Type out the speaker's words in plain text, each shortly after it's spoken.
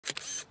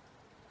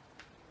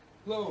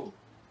Hello,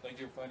 thank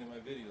you for finding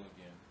my video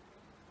again.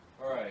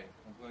 Alright,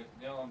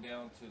 now I'm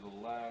down to the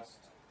last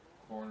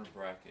corner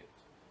bracket.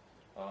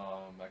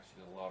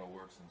 Actually a lot of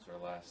work since our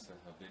last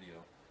video.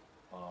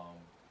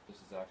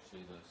 This is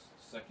actually the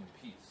second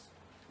piece.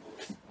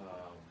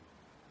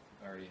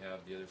 I already have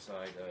the other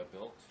side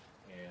built,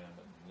 and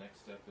the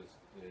next step is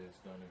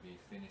going to be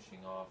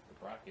finishing off the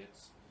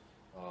brackets,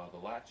 the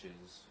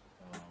latches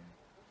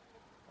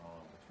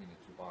between the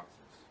two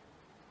boxes.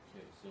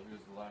 Okay, so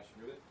here's the latch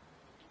rivet.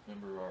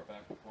 Remember our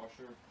backup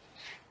washer.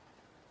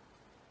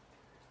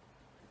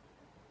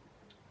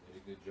 Did a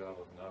good job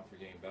of not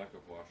forgetting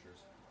backup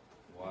washers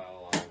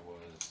while I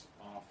was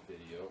off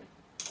video.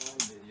 On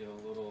video,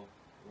 a little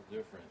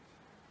different.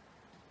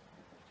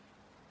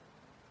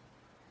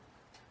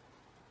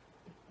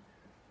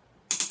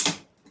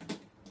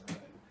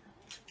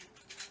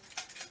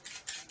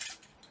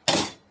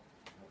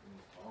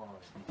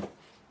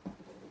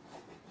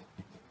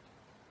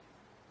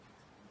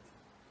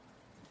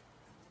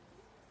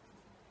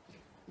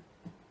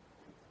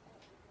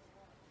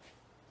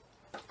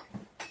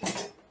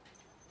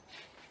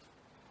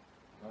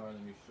 Alright,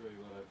 let me show you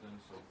what I've done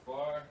so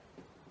far.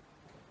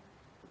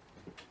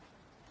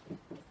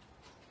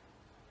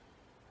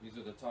 These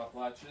are the top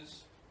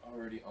latches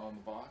already on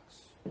the box.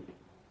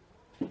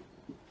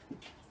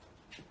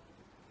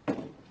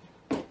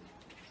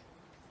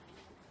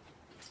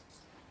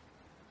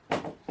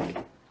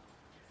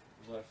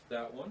 Left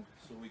that one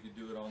so we could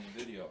do it on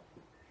the video.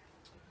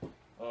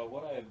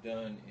 What I have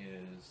done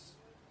is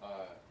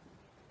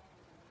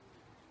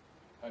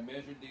I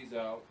measured these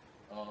out.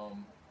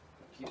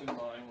 Keep in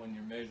mind when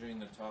you're measuring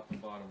the top and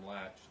bottom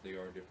latch, they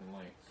are different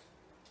lengths.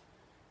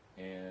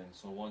 And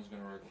so one's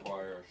going to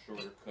require a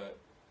shorter cut,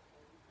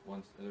 the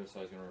other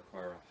side's going to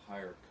require a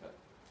higher cut.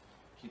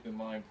 Keep in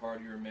mind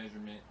part of your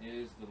measurement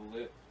is the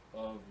lip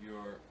of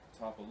your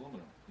top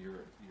aluminum,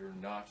 your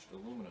notched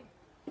aluminum.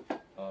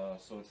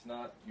 So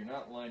you're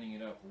not lining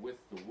it up with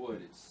the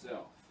wood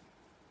itself.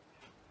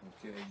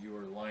 Okay, you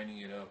are lining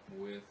it up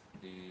with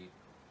the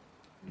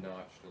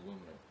notched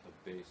aluminum, the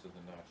base of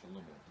the notched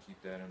aluminum.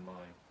 Keep that in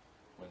mind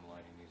when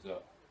lining these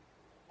up.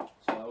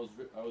 So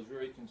I was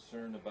very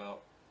concerned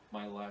about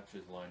my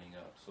latches lining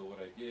up. So what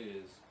I did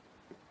is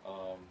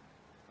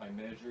I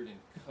measured and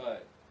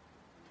cut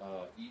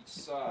each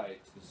side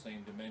to the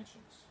same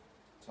dimensions,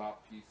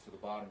 top piece to the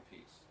bottom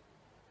piece.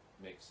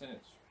 Makes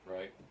sense,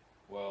 right?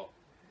 Well,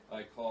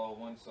 I call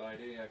one side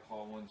A, I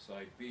call one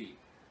side B.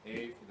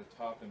 A for the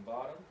top and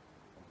bottom.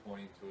 I'm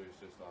pointing to it, it's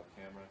just off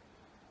camera.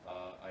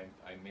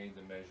 I made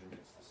the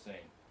measurements the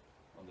same.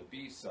 On the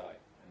B side,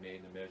 I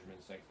made the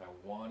measurements the same because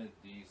I wanted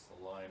these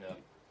to line up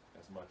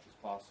as much as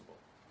possible.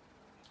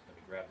 Let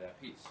me grab that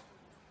piece.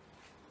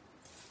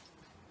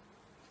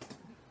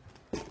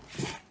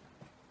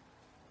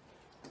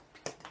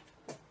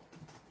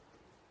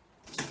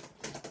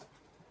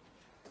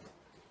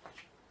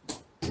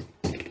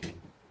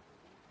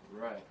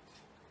 Right.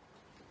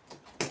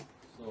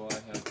 So I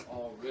have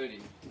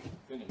already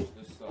finished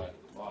this side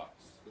of the box,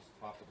 this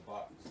top of the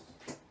box.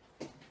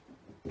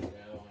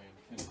 Now I'm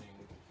attempting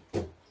to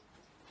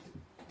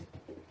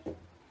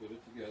put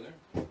it together.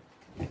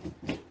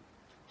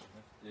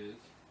 It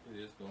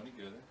is going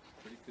together.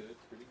 Pretty good,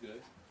 pretty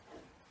good.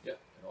 Yep,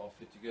 it all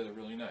fit together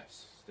really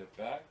nice. Step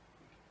back,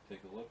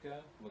 take a look at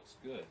it, looks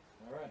good.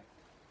 Alright.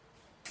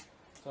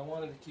 So I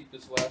wanted to keep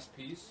this last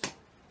piece to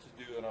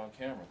do it on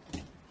camera.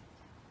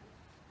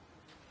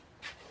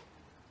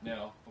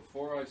 Now,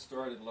 before I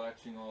started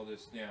latching all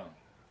this down,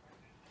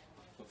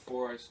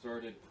 before I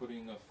started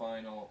putting the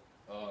final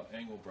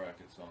angle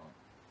brackets on,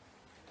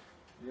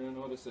 you're going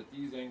to notice that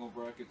these angle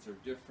brackets are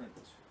different.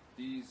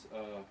 These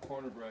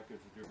corner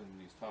brackets are different than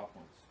these top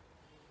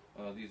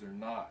ones. These are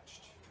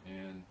notched,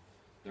 and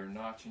they're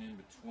notching in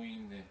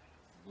between the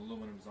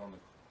aluminums on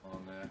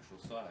the actual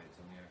sides,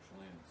 on the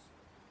actual ends.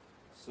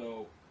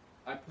 So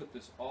I put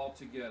this all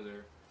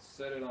together,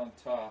 set it on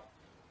top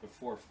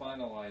before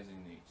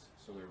finalizing these,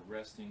 so they're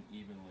resting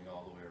evenly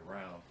all the way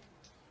around.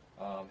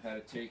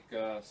 Had to take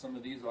some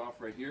of these off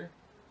right here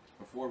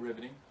before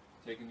riveting.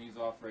 Taking these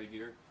off right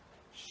here,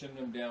 shim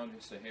them down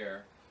just a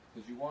hair,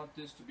 because you want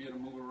this to be able to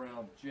move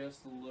around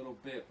just a little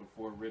bit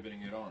before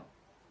riveting it on.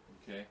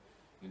 Okay,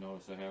 you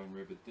notice I haven't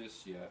riveted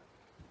this yet,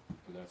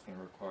 because that's going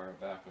to require a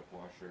backup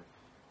washer,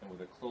 and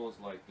with a close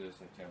like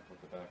this I can't put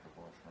the backup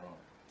washer on.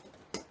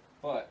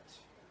 But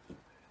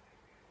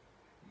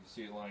you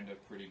see it lined up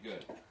pretty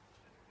good.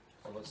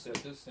 So let's set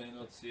this in.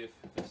 Let's see if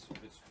it's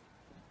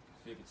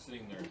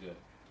sitting there good.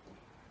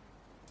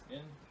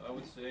 And I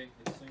would say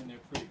it's sitting there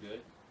pretty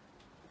good.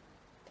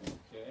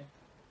 Okay.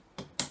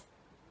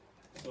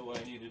 So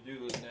what I need to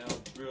do is now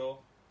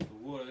drill the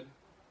wood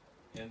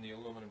and the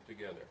aluminum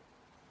together.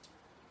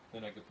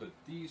 Then I could put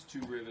these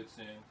two rivets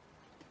in,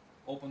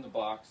 open the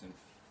box, and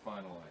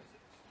finalize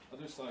it.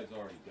 Other side's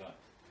already done,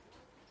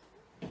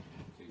 in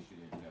case you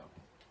didn't know.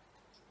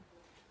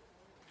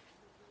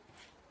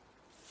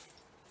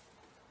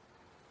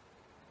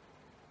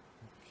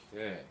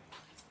 Okay.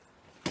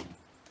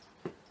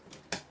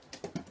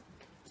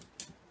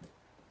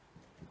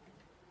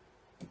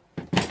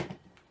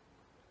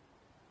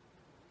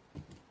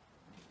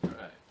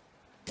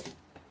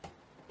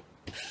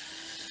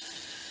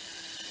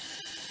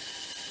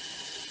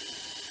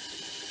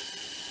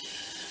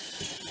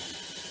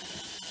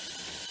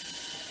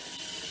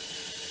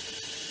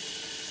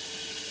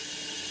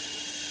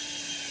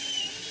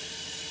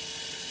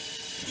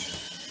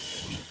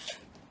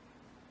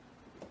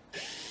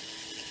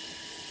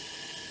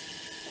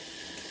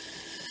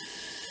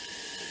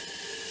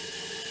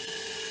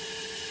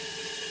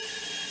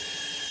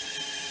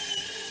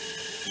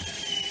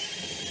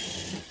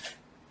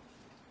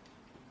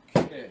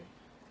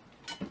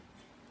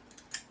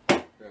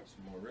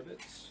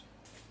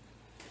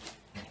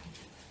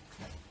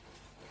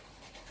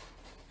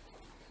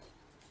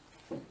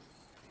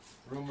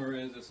 Rumor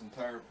is this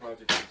entire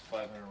project is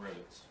 500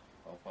 rivets.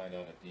 I'll find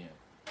out at the end.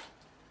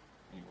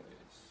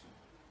 Anyways,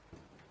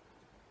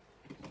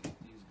 put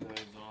these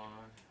guys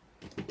on.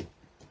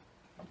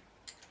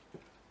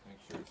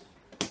 Make sure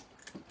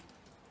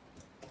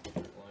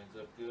it lines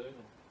up good.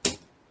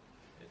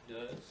 It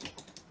does.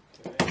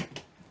 Okay.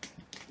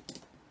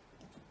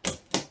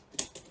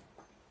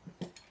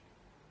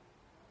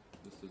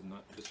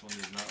 This one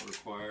does not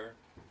require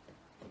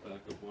a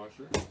backup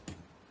washer.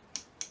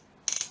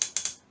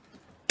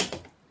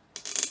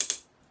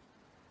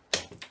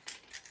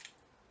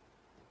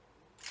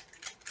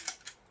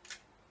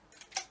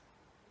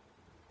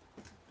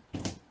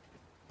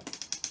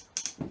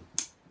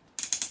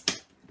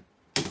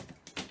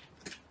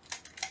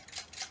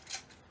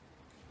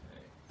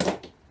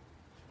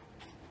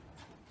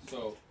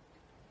 So,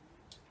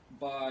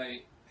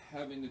 by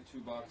having the two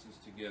boxes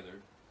together,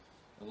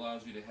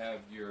 allows you to have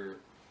your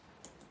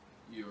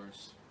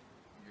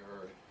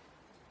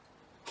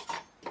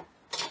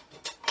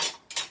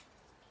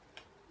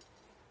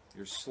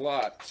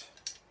slot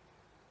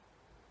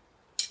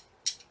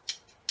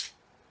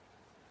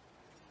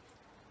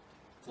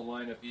to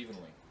line up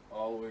evenly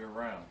all the way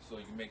around. So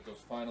you can make those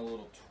final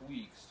little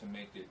tweaks to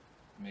make it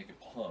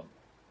plumb,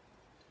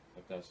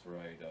 if that's the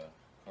right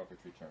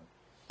carpentry term.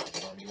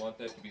 You want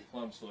that to be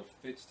plumb so it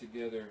fits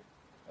together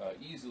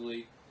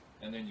easily,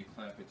 and then you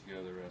clamp it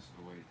together the rest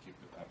of the way to keep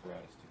the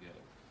apparatus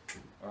together.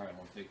 Alright, I'm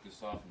going to take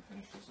this off and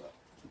finish this up.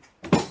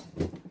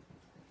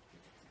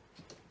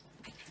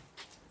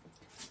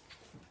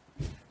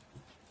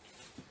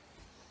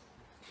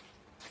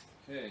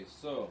 Okay,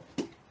 so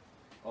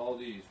all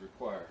these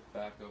require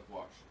backup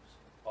washers,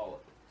 all of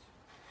it.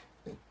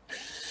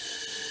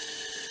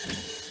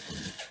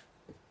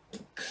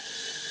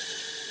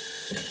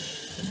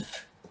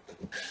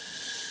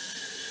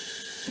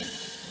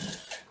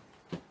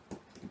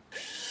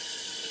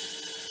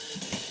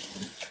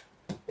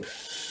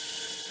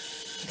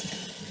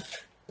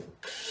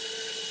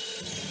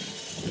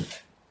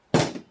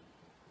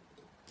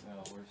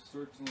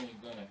 Certainly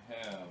going to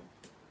have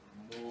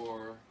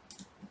more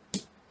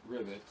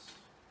rivets,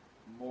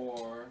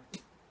 more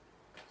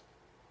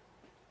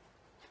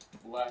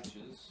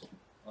latches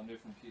on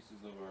different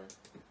pieces of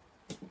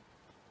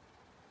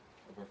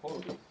our photo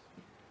booth.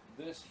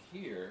 This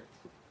here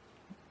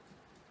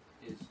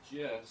is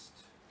just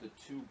the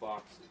two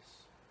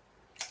boxes,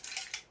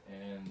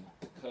 and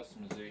the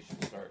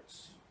customization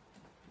starts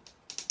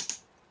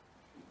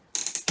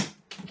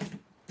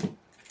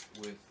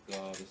with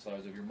the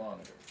size of your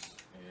monitors,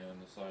 and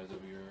the size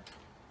of your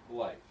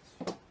lights,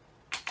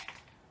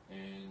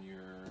 and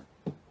your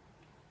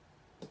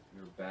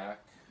back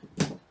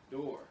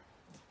door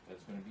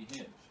that's going to be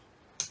hinged.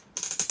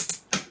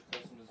 The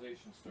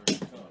customization starts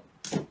to come.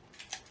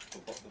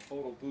 The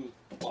photo booth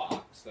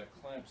box that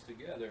clamps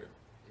together,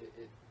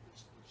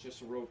 it's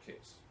just a road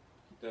case.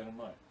 Keep that in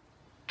mind.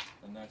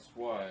 And that's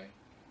why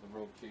the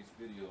road case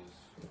videos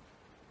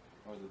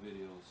are the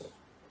videos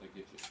that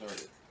get you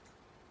started.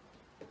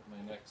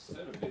 My next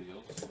set of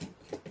videos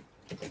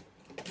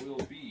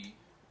will be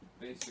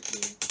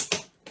basically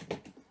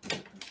the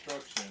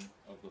construction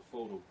of the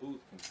photo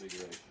booth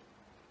configuration,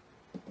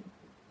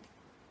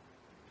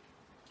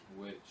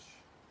 which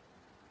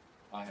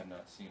I have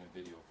not seen a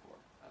video for.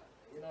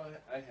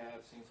 I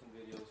have seen some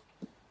videos,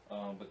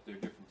 but they're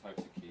different types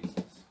of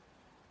cases.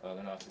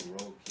 They're not the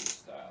road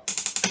case style.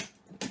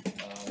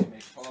 They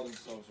may call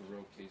themselves a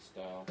road case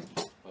style,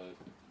 but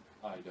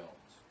I don't.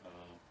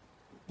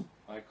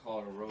 I call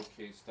it a road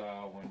case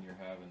style when you're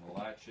having the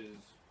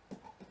latches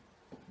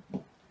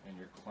and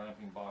you're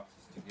clamping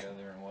boxes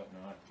together and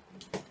whatnot.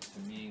 To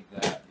me,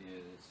 that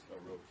is a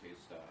road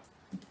case style.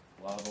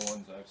 A lot of the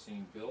ones I've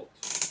seen built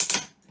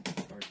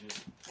are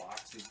just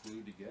boxes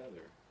glued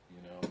together,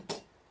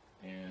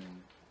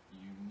 and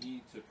you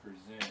need to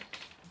present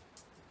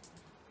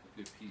a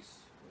good piece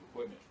of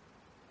equipment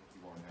if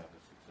you want to have a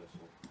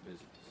successful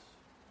business.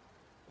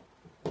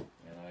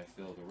 And I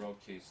feel the road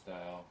case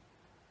style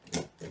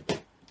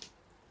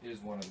is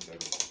one of the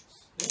better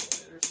ones.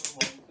 There's some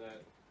ones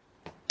that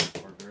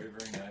are very,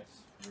 very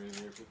nice, very,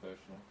 very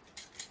professional,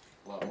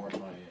 a lot more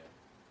high-end.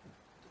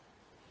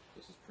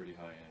 This is pretty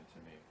high-end to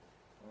me.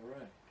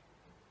 Alright,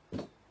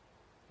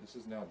 this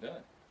is now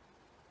done.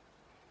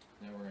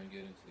 Now we're going to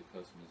get into the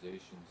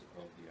customizations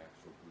of the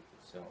actual booth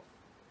itself.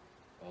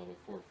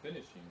 Before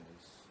finishing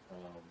this,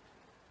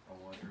 I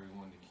want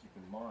everyone to keep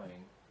in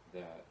mind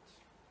that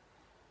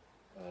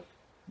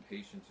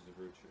patience is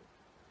a virtue.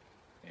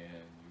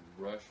 And you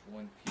rush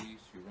one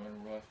piece, you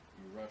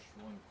rush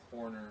one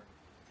corner,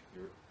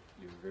 you're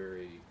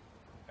very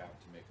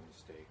apt to make a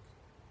mistake,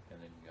 and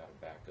then you got to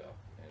back up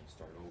and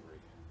start over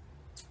again.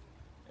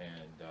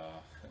 And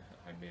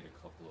I made a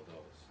couple of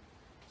those,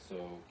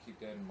 so keep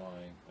that in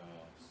mind.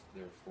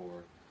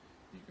 Therefore,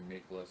 you can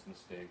make less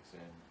mistakes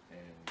and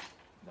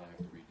not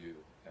have to redo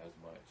as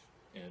much,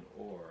 and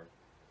or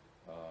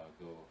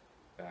go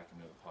back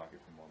into the pocket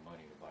for more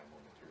money to buy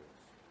more materials.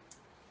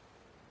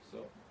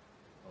 So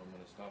I'm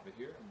going to stop it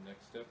here, and the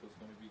next step is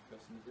going to be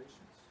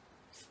customizations.